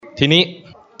ทีนี้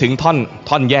ถึง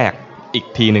ท่อนแยกอีก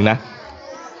ทีหนึ่งนะ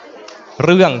เ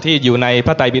รื่องที่อยู่ในพ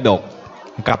ระไตรปิฎก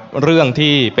กับเรื่อง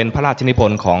ที่เป็นพระราชนิพ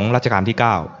นธ์ของรัชกาลที่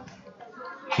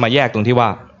9มาแยกตรงที่ว่า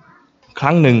ค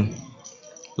รั้งหนึ่ง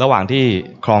ระหว่างที่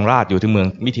ครองราชอยู่ที่เมือง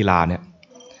มิถิลาเนี่ย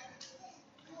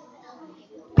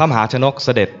พระมหาชนกเส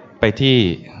ด็จไปที่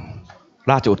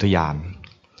ราชอุทยาน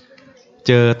เ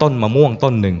จอต้นมะม่วง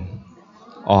ต้นหนึ่ง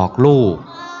ออกลูก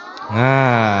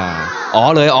อ๋อ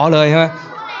เลยใช่ไหม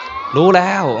รู้แ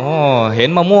ล้วเห็น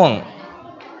มะม่วง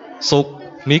สุก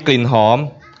มีกลิ่นหอม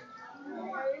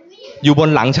อยู่บน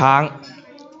หลังช้าง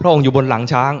พระองค์อยู่บนหลัง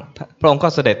ช้างพระองค์ก็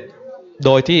เสด็จโด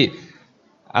ยที่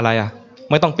อะไร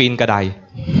ไม่ต้องปีนกระได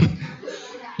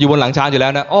อยู่บนหลังช้างอยู่แล้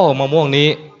วนะมะม่วงนี้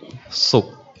สุก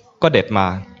ก็เด็ดม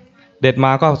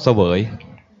าก็เสวย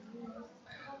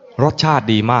รสชาติ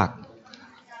ดีมาก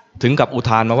ถึงกับอุ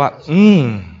ทานมาว่า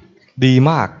ดี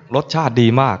มากรสชาติดี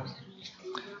มาก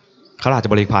ข้าราช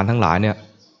บริพารทั้งหลายเนี่ย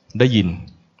ได้ยิน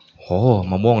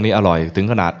มะม่วงนี้อร่อยถึง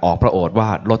ขนาดออกพระโอษฐ์ว่า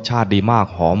รสชาติดีมาก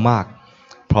หอมมาก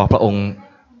พอพระองค์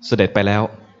เสด็จไปแล้ว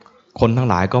คนทั้ง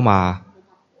หลายก็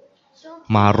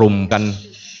มารุมกัน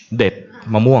เด็ด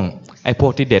มะม่วงไอ้พว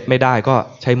กที่เด็ดไม่ได้ก็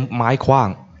ใช้ไม้ขว้าง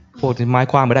พวกที่ไม้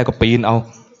ขว้างไม่ได้ก็ปีนเอา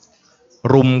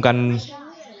รุมกั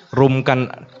น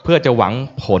เพื่อจะหวัง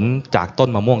ผลจากต้น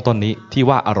มะม่วงต้นนี้ที่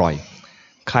ว่าอร่อย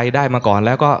ใครได้มาก่อนแ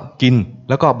ล้วก็กิน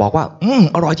แล้วก็บอกว่า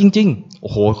อร่อยจริงๆโอ้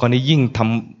โหคนนี้ยิ่งท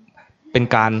ำเป็น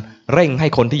การเร่งให้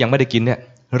คนที่ยังไม่ได้กินเนี่ย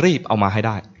รีบเอามาให้ไ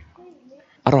ด้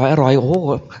อร่อยโอ้โห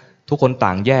ทุกคนต่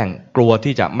างแย่งกลัว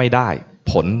ที่จะไม่ได้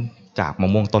ผลจากมะ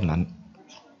ม่วงต้นนั้น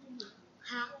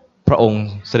พระองค์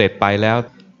เสด็จไปแล้ว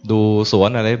ดูสวน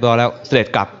อะไรต่อแล้วเสด็จ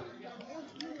กลับ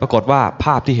ปรากฏว่าภ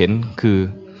าพที่เห็นคือ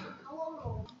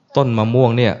ต้นมะม่ว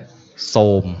งเนี่ยโทร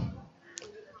ม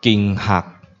กิ่งหัก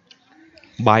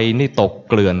ใบนี่ตก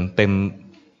เกลื่อนเ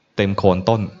ต็มโคน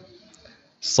ต้น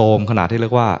โทรมขนาดที่เรี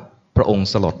ยกว่าพระองค์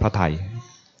สลดพระทัย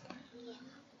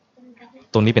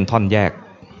ตรงนี้เป็นท่อนแยก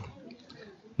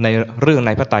ในเรื่องใน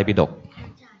พระไตรปิฎก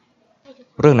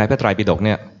เ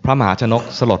นี่ยพระมหาชนก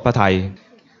สลดพระทัย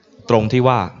ตรงที่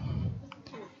ว่า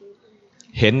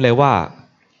เห็นเลยว่า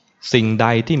สิ่งใด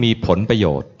ที่มีผลประโย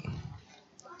ชน์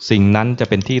สิ่งนั้นจะ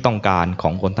เป็นที่ต้องการขอ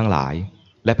งคนทั้งหลาย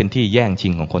และเป็นที่แย่งชิ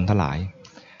งของคนทั้งหลาย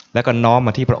และก็น้อมม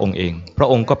าที่พระองค์เองพระ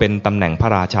องค์ก็เป็นตำแหน่งพระ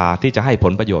ราชาที่จะให้ผ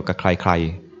ลประโยชน์กับใคร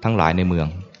ๆทั้งหลายในเมือง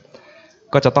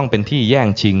ก็จะต้องเป็นที่แย่ง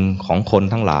ชิงของคน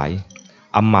ทั้งหลาย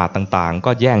อำมาตย์ต่างๆ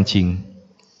ก็แย่งชิง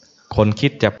คนคิ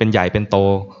ดจะเป็นใหญ่เป็นโต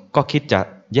ก็คิดจะ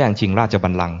แย่งชิงราชบั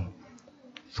ลลังก์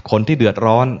คนที่เดือด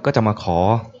ร้อนก็จะมาขอ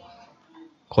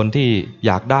คนที่อ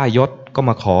ยากได้ยศก็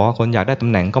มาขอคนอยากได้ตำ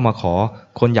แหน่งก็มาขอ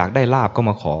คนอยากได้ลาภก็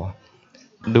มาขอ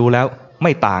ดูแล้วไ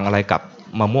ม่ต่างอะไรกับ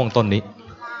มะม่วงต้นนี้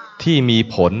ที่มี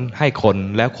ผลให้คน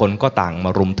แล้วคนก็ต่างม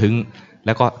ารุมถึงแ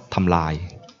ล้วก็ทำลาย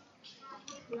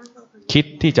คิด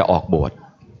ที่จะออกบวช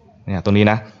เนี่ยตรงนี้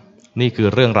นะนี่คือ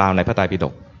เรื่องราวในพระไตรปิฎ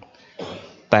ก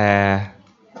แต่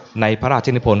ในพระราช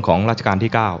นิพนธ์ของรัชกาล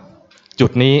ที่9จุ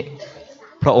ดนี้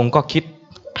พระองค์ก็คิด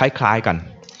คล้ายๆกัน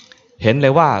เห็นเล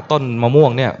ยว่าต้นมะม่ว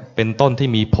งเนี่ยเป็นต้นที่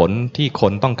มีผลที่ค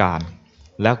นต้องการ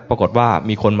แล้วปรากฏว่า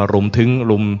มีคนมารุมถึง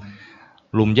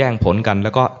รุมแย่งผลกันแล้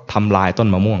วก็ทำลายต้น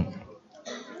มะม่วง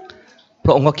พ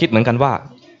ระองค์ก็คิดเหมือนกันว่า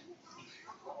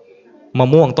มะ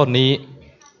ม่วงต้นนี้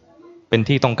เป็น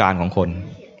ที่ต้องการของคน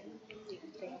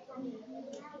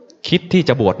คิดที่จ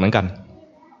ะบวชเหมือนกัน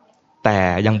แต่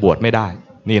ยังบวชไม่ได้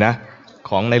นี่นะ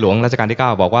ของในหลวงรัชกาลที่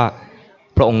9บอกว่า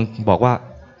พระองค์บอกว่า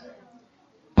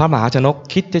พระมหาชนก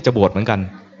คิดที่จะบวชเหมือนกัน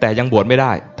แต่ยังบวชไม่ไ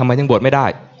ด้ทำไมยังบวชไม่ได้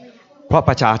เพราะป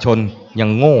ระชาชนยัง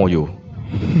โง่อยู่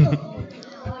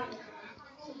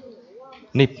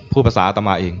นี่พูดภาษาอาตม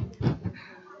าเอง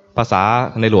ภาษา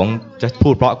ในหลวงจะพู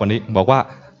ดเพราะกว่านี้บอกว่า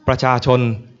ประชาชน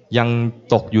ยัง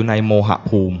ตกอยู่ในโมหะ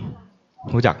ภูมิ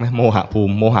รู้จักไหมโมหะภู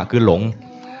มิโมหะคือหลง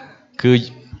คือ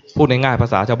พูดง่ายๆภา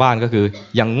ษาชาวบ้านก็คือ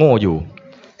ยังโง่อยู่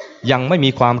ยังไม่มี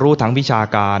ความรู้ทางวิชา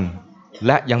การแ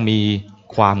ละยังมี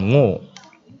ความโง่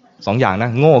สองอย่างนะ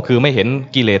โง่คือไม่เห็น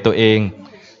กิเลสตัวเอง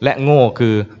และโง่คื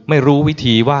อไม่รู้วิ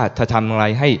ธีว่าจะทำอะไร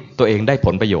ให้ตัวเองได้ผ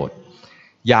ลประโยชน์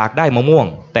อยากได้มะม่วง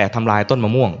แต่ทำลายต้นมะ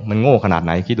ม่วงมันโง่ขนาดไห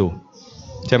นคิดดู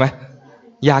ใช่ไหม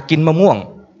อยากกินมะม่วง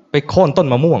ไปโค่นต้น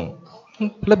มะม่วง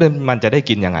แล้วมันจะได้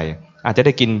กินยังไงอาจจะไ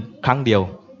ด้กินครั้งเดียว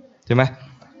ใช่ไหม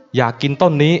อยากกินต้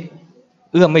นนี้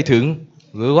เอื้อมไม่ถึง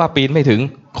หรือว่าปีนไม่ถึง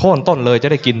โค่นต้นเลยจะ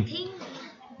ได้กิน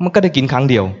มันก็ได้กินครั้ง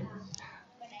เดียว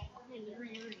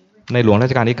ในหลวงรั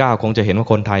ชกาลที่9คงจะเห็นว่า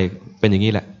คนไทยเป็นอย่าง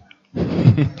นี้แหละ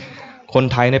คน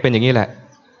ไทยเนี่ยเป็นอย่างนี้แหละ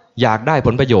อยากได้ผ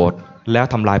ลประโยชน์แล้ว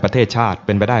ทำลายประเทศชาติเ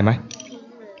ป็นไปได้ไหม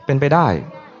เป็นไปได้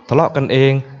ทะเลาะกันเอ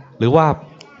งหรือว่า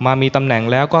มามีตำแหน่ง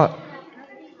แล้วก็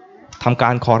ทำกา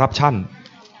รคอร์รัปชัน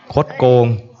คดโกง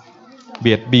เ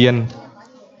บียดเบียน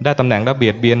ได้ตำแหน่งแล้วเบี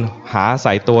ยดเบียนหาใ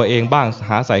ส่ตัวเองบ้าง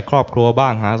หาใส่ครอบครัวบ้า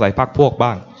งหาใส่พรรคพวกบ้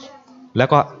างแล้ว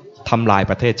ก็ทำลาย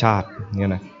ประเทศชาติเนี่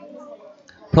ยนะ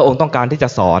พระองค์ต้องการที่จะ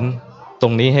สอนตร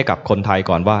งนี้ให้กับคนไทย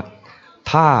ก่อนว่า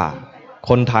ถ้า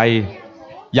คนไทย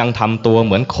ยังทำตัวเ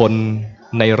หมือนคน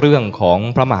ในเรื่องของ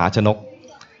พระมหาชนก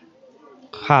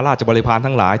ข้าราชบริพาร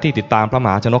ทั้งหลายที่ติดตามพระม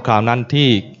หาชนกคราวนั้นที่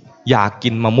อยากกิ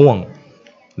นมะม่วง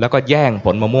แล้วก็แย่งผ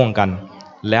ลมะม่วงกัน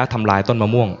แล้วทำลายต้นมะ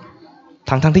ม่วง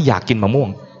ทั้งที่อยากกินมะม่วง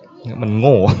มันโ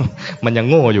ง่ มันยัง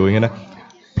โง่อยู่อย่างนี้นะ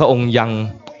พระองค์ยัง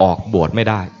ออกบวชไม่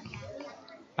ได้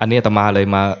อันนี้อาตมาเลย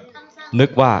มานึก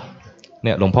ว่าเ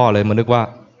นี่ยหลวงพ่อเลยมานึกว่า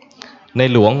ใน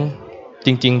หลวงจ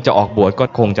ริงๆจะออกบวชก็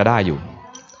คงจะได้อยู่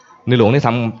ในหลวงนี่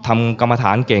ทำกรรมฐ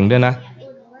านเก่งด้วยนะ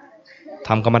ท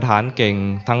ำกรรมฐานเก่ง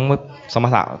ทั้งสม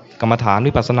ถกรรมฐาน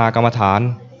วิปัสสนากรรมฐาน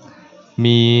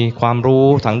มีความรู้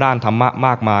ทางด้านธรรมะม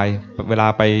ากมายเวลา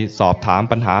ไปสอบถาม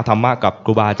ปัญหาธรรมะกับค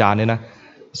รูบาอาจารย์เนี่ยนะ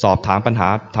สอบถามปัญหา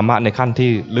ธรรมะในขั้น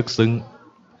ที่ลึกซึ้ง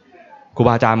ครูบ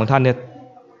าอาจารย์บางท่านเนี่ย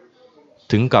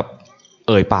ถึงกับเ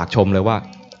อ่ยปากชมเลยว่า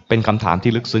เป็นคำถาม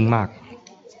ที่ลึกซึ้งมาก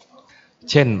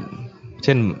เช่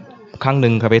นครั้งห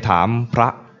นึ่งเคยไปถามพ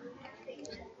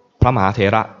ระมหาเถ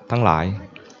ระทั้งหลาย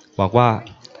บอกว่า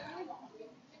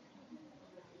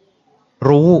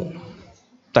รู้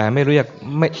แต่ไม่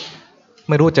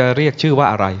รู้จะเรียกชื่อว่า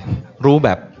อะไรรู้แบ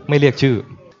บไม่เรียก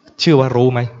ชื่อว่ารู้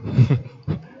ไหม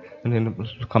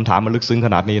คำถามมันลึกซึ้งข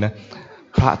นาดนี้นะ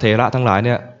พระเถระทั้งหลายเ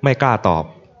นี่ยไม่กล้าตอบ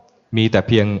มีแต่เ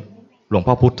พียงหลวง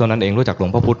พ่อพุธเท่านั้นเองรู้จักหลว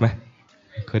งพ่อพุธไหม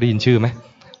เคยได้ยินชื่อไหม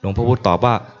หลวงพ่อพุธตอบ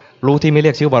ว่ารู้ที่ไม่เรี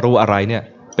ยกชื่อว่ารู้อะไรเนี่ย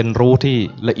เป็นรู้ที่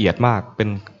ละเอียดมากเป็น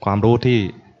ความรู้ที่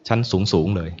ชั้นสูง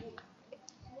เลย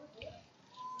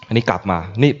อันนี้กลับมา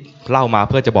นี่เล่ามา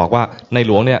เพื่อจะบอกว่าในห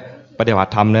ลวงเนี่ยปฏิบั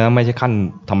ติธรรมเนี่ยไม่ใช่ขั้น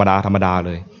ธรรมดาเ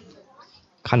ลย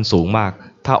ขั้นสูงมาก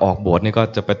ถ้าออกบวชนี่ก็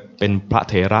จะเป็นพระ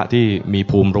เถระที่มี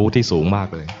ภูมิรู้ที่สูงมาก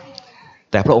เลย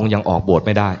แต่พระองค์ยังออกบวชไ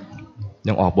ม่ได้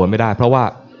เพราะว่า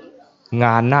ง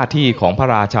านหน้าที่ของพระ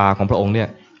ราชาของพระองค์เนี่ย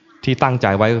ที่ตั้งใจ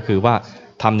ไว้ก็คือว่า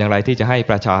ทำอย่างไรที่จะให้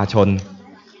ประชาชน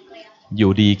อ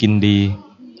ยู่ดีกินดี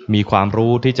มีความ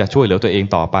รู้ที่จะช่วยเหลือตัวเอง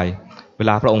ต่อไปเว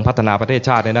ลาพระองค์พัฒนาประเทศช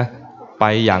าติเนี่ยนะไป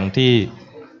อย่าง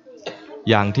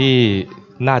ที่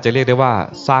น่าจะเรียกได้ว่า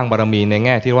สร้างบารมีในแ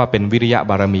ง่ที่ว่าเป็นวิริยะ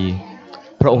บารมี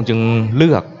พระองค์จึงเลื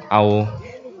อกเอ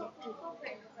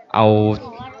า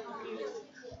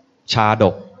ชาด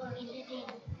ก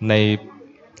ใน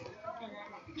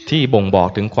ที่บ่งบอก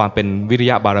ถึงความเป็นวิริ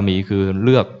ยะบารมีคือเ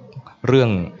ลือกเรื่อง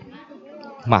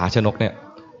มหาชนกเนี่ย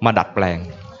มาดัดแปลง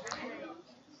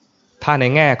ถ้าใน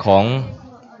แง่ของ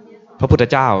พระพุทธ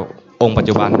เจ้าองค์ปัจ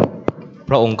จุบัน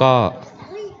พระองค์ก็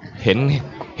เห็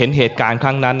นเหตุการณ์ค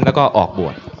รั้งนั้นแล้วก็ออกบว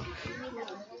ช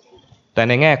แต่ใ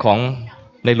นแง่ของ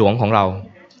ในหลวงของเรา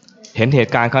เห็นเห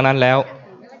ตุการณ์ครั้งนั้นแล้ว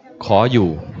ขออ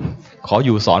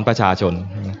ยู่สอนประชาชน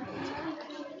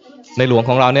ในหลวง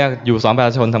ของเราเนี่ยอยู่สอนประช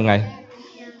าชนทำไง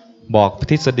บอก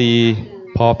ทฤษฎี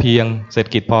พอเพียงเศรษฐ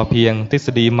กิจพอเพียงทฤษ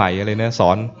ฎีใหม่อะไรเนี่ยส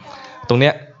อนตรงเนี้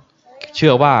ยเชื่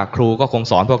อว่าครูก็คง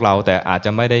สอนพวกเราแต่อาจจ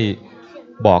ะไม่ได้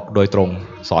บอกโดยตรง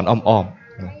สอนอ้อมๆ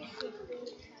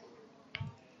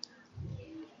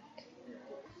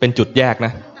เป็นจุดแยกน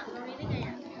ะ